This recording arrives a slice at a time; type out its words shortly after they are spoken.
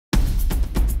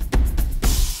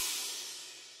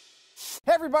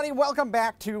everybody, welcome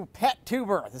back to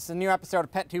PetTuber. This is a new episode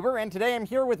of PetTuber, and today I'm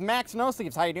here with Max No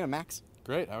Sleeves. How you doing, Max?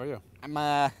 Great, how are you? I'm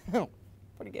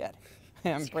pretty good.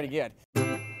 I'm pretty good.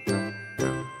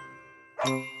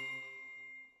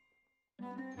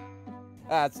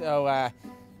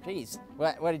 Geez,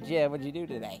 what did you do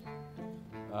today?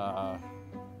 Well,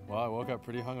 I woke up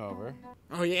pretty hungover.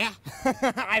 Oh yeah,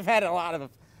 I've had a lot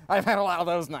of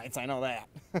those nights. I know that.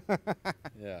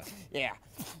 Yeah.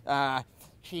 Yeah.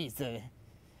 Geez,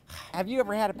 have you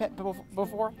ever had a pet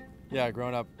before? Yeah,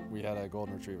 growing up, we had a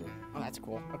golden retriever. Oh, that's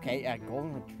cool. Okay,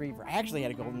 golden retriever. I actually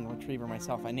had a golden retriever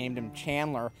myself. I named him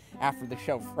Chandler after the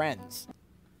show Friends.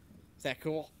 Is that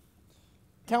cool?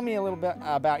 Tell me a little bit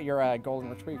about your golden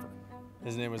retriever.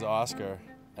 His name was Oscar,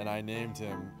 and I named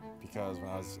him because when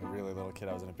I was a really little kid,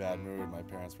 I was in a bad mood. My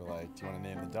parents were like, "Do you want to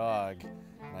name the dog?"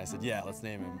 And I said, "Yeah, let's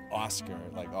name him Oscar,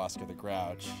 like Oscar the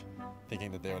Grouch,"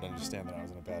 thinking that they would understand that I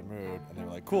was in a bad mood. And they were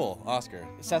like, "Cool, Oscar."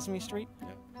 Sesame Street? Yeah.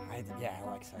 I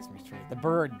like Sesame Street. The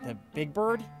bird, the big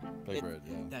bird? Big bird,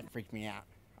 yeah. That freaked me out.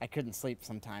 I couldn't sleep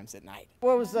sometimes at night.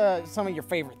 What was some of your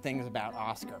favorite things about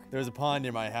Oscar? There was a pond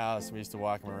near my house. We used to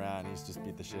walk him around. He used to just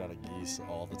beat the shit out of geese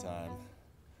all the time.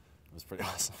 It was pretty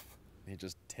awesome. He'd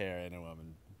just tear into them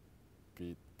and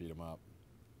beat them up.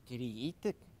 Did he eat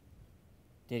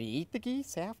the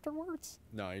geese afterwards?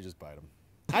 No, he just bite them.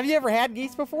 Have you ever had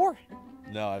geese before?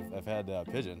 No, I've had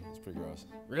pigeon. It's pretty gross.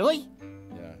 Really?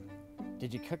 Yeah.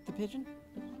 Did you cook the pigeon?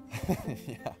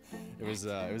 Yeah. It was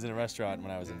in a restaurant when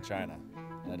I was in China,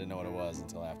 and I didn't know what it was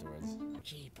until afterwards.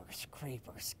 Jeepers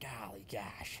creepers, golly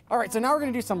gosh. All right, so now we're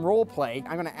gonna do some role play.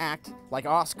 I'm gonna act like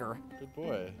Oscar. Good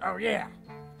boy. Oh yeah.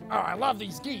 Oh, I love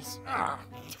these geese. Ah,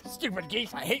 stupid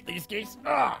geese. I hate these geese.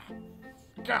 Ah,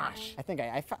 gosh. I think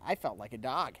I felt like a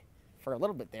dog for a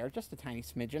little bit there, just a tiny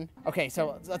smidgen. Okay,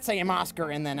 so let's say I'm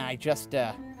Oscar, and then I just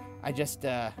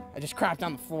crapped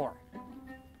on the floor.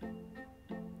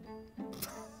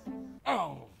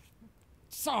 Oh,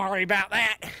 sorry about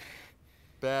that.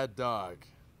 Bad dog.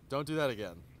 Don't do that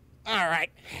again. All right.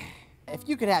 If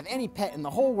you could have any pet in the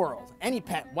whole world, any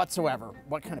pet whatsoever,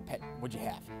 what kind of pet would you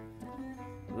have?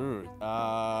 Ooh,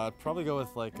 probably go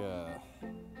with like a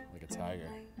tiger.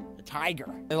 A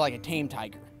tiger? Like a tame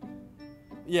tiger?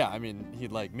 Yeah, I mean,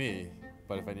 he'd like me,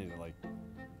 but if I needed to like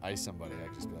ice somebody,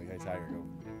 I'd just be like, "Hey, tiger, go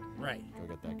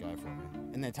get that guy for me."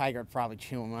 And the tiger would probably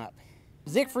chew him up.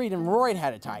 Siegfried and Roy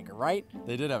had a tiger, right?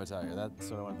 They did have a tiger. That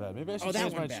sort of went bad. Maybe I should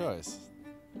change my choice.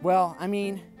 Well, I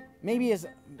mean, if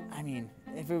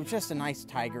it was just a nice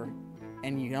tiger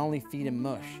and you can only feed him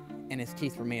mush and his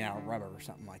teeth were made out of rubber or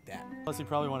something like that. Plus, he'd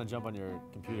probably want to jump on your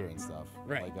computer and stuff.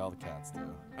 Right. Like all the cats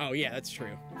do. Oh, yeah, that's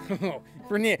true.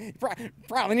 Probably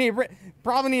need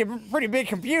a pretty big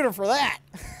computer for that.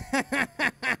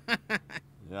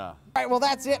 Yeah. All right, well,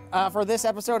 that's it for this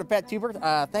episode of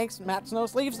PetTuber. Thanks, Max No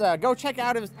Sleeves. Go check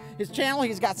out his channel.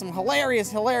 He's got some hilarious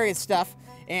stuff.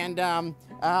 And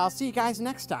I'll see you guys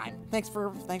next time. Thanks for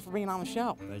being on the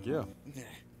show. Thank you.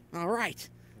 All right.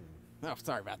 Oh,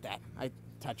 sorry about that. I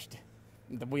touched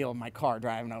the wheel of my car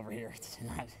driving over here. It's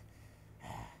not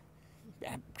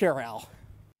pure hell.